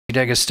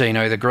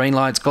D'Agostino. The green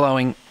light's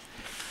glowing.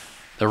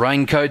 The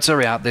raincoats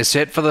are out. They're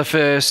set for the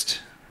first.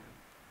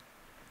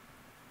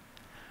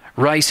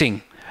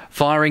 Racing.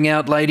 Firing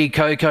out Lady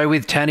Coco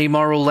with Tanny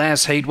Moral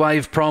Lass,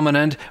 Heatwave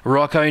prominent.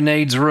 Rocco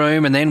Needs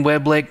Room, and then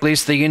Weblek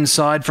Bliss the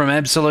inside from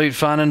Absolute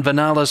Fun and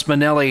Vanalis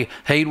Manelli.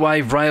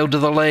 Heatwave railed to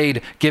the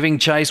lead, giving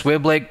chase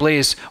Weblek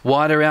Bliss.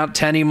 Wider out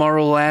Tanny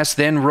Moral Lass,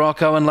 then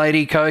Rocco and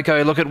Lady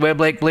Coco. Look at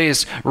Weblek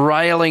Bliss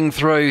railing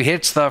through,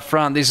 hits the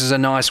front. This is a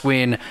nice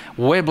win.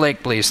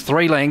 Weblek Bliss,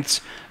 3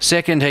 lengths.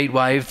 Second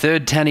Heatwave,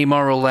 third Tanny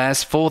Moral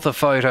Lass, fourth a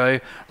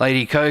photo,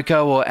 Lady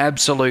Coco or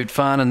Absolute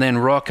Fun, and then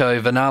Rocco,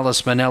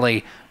 Vanalis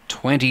Manelli.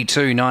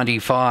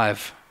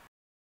 22.95.